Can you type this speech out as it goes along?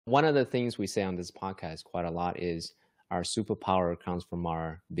One of the things we say on this podcast quite a lot is our superpower comes from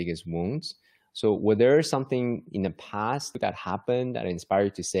our biggest wounds. So, were there something in the past that happened that inspired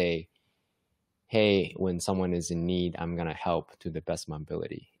you to say, hey, when someone is in need, I'm going to help to the best of my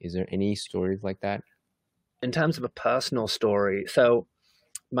ability? Is there any stories like that? In terms of a personal story, so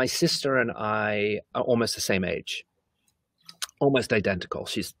my sister and I are almost the same age, almost identical.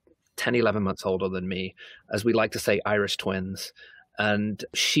 She's 10, 11 months older than me, as we like to say, Irish twins. And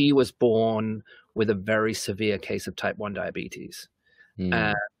she was born with a very severe case of type 1 diabetes. And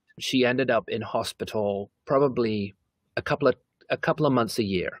Mm, she ended up in hospital probably a couple of months a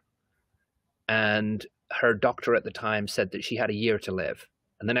year. And her doctor at the time said that she had a year to live.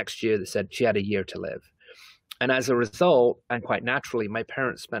 And the next year they said she had a year to live. And as a result, and quite naturally, my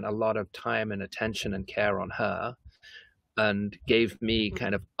parents spent a lot of time and attention and care on her and gave me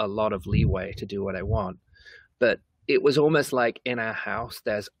kind of a lot of leeway to do what I want. But it was almost like in our house,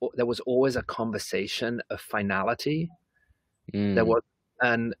 there was always a conversation of finality. There mm, was,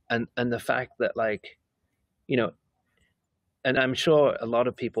 and the fact that, like, you know, and I'm sure a lot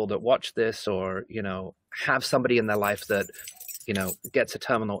of people that watch this or, have somebody in their life that, gets a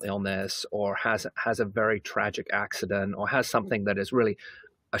terminal illness or has a very tragic accident or has something that is really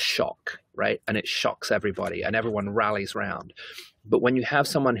a shock, right? And it shocks everybody and everyone rallies around. But when you have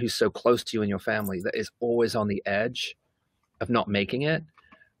someone who's so close to you and your family that is always on the edge of not making it,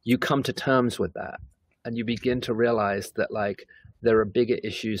 you come to terms with that and you begin to realize that, like, there are bigger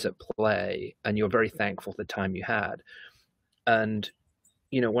issues at play and you're very thankful for the time you had. And,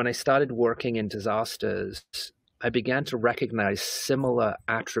 when I started working in disasters, I began to recognize similar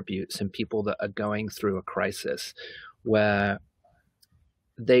attributes in people that are going through a crisis where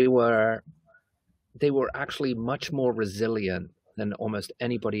they were actually much more resilient than almost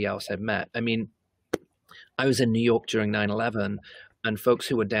anybody else I've met. I mean, I was in New York during 9/11, and folks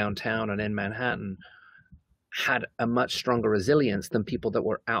who were downtown and in Manhattan had a much stronger resilience than people that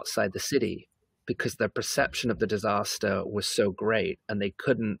were outside the city because their perception of the disaster was so great and they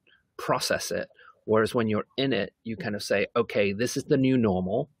couldn't process it. Whereas when you're in it, you kind of say, okay, this is the new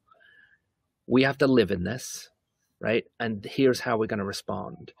normal. We have to live in this, right? And here's how we're going to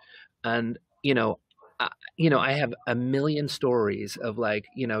respond. And, I have a million stories of, like,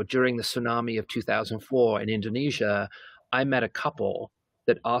 during the tsunami of 2004 in Indonesia, I met a couple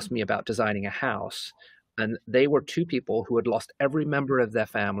that asked me about designing a house. And they were two people who had lost every member of their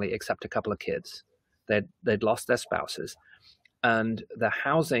family except a couple of kids. They'd lost their spouses. And the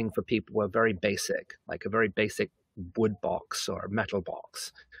housing for people were very basic, like a very basic wood box or metal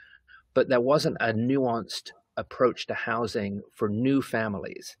box. But there wasn't a nuanced approach to housing for new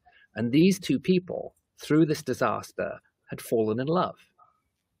families. And these two people, through this disaster, had fallen in love.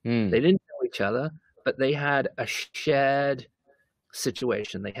 They mm. didn't know each other, but they had a shared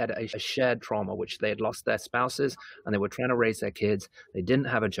situation. They had a shared trauma, which they had lost their spouses and they were trying to raise their kids. They didn't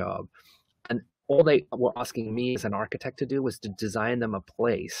have a job. And all they were asking me as an architect to do was to design them a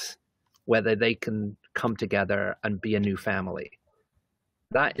place where they can come together and be a new family.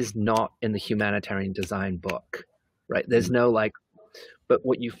 That is not in the humanitarian design book, right? There's no, like, but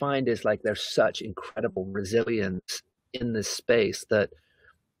what you find is, like, there's such incredible resilience in this space that,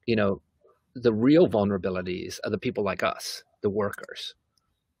 you know, the real vulnerabilities are the people like us, the workers,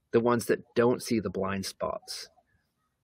 the ones that don't see the blind spots,